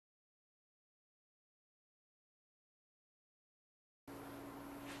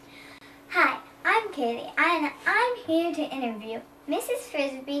I'm Katie, and I'm here to interview Mrs.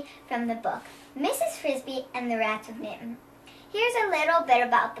 Frisby from the book, Mrs. Frisby and the Rats of Nimh. Here's a little bit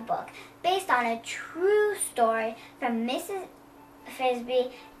about the book, based on a true story from Mrs.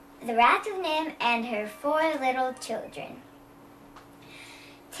 Frisby, the Rats of Nimh, and her 4 little children.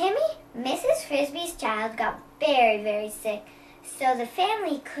 Timmy, Mrs. Frisby's child, got very, very sick, so the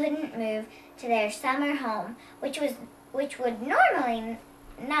family couldn't move to their summer home, which would normally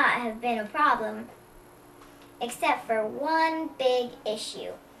not have been a problem, except for one big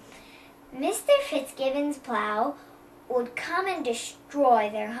issue. Mr. Fitzgibbon's plow would come and destroy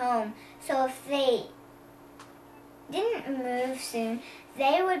their home, so if they didn't move soon,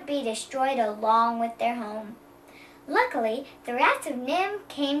 they would be destroyed along with their home. Luckily, the Rats of Nimh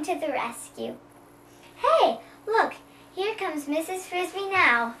came to the rescue. Hey, look, here comes Mrs. Frisby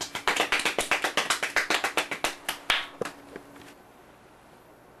now.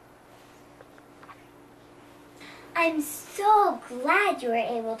 I'm so glad you were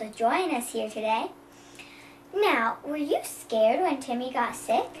able to join us here today. Now, were you scared when Timmy got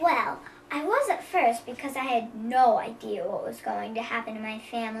sick? Well, I was at first because I had no idea what was going to happen to my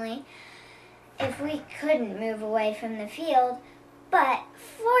family if we couldn't move away from the field, but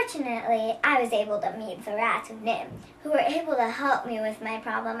fortunately I was able to meet the Rats of Nimh, who were able to help me with my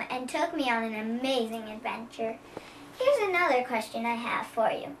problem and took me on an amazing adventure. Here's another question I have for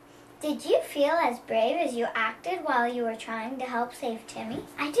you. Did you feel as brave as you acted while you were trying to help save Timmy?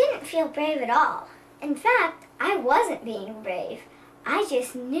 I didn't feel brave at all. In fact, I wasn't being brave. I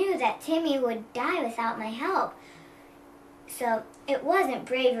just knew that Timmy would die without my help. So it wasn't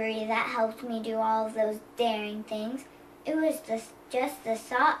bravery that helped me do all of those daring things. It was just the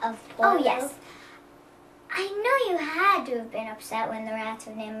thought of poor. Oh yes, I know you had to have been upset when the Rats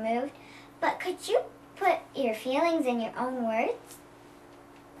of Nimh moved, but could you put your feelings in your own words?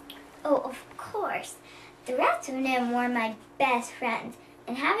 Oh, of course. The Rats of Nimh were my best friends,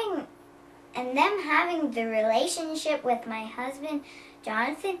 and them having the relationship with my husband,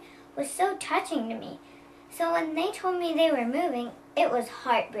 Jonathan, was so touching to me. So when they told me they were moving, it was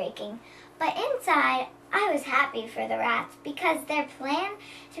heartbreaking. But inside, I was happy for the rats because their plan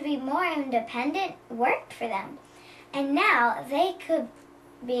to be more independent worked for them. And now they could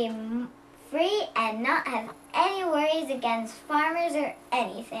be free and not have any worries against farmers or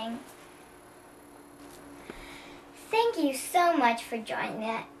anything. Thank you so much for joining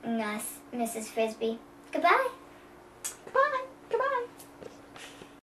us, Mrs. Frisby. Goodbye. Goodbye.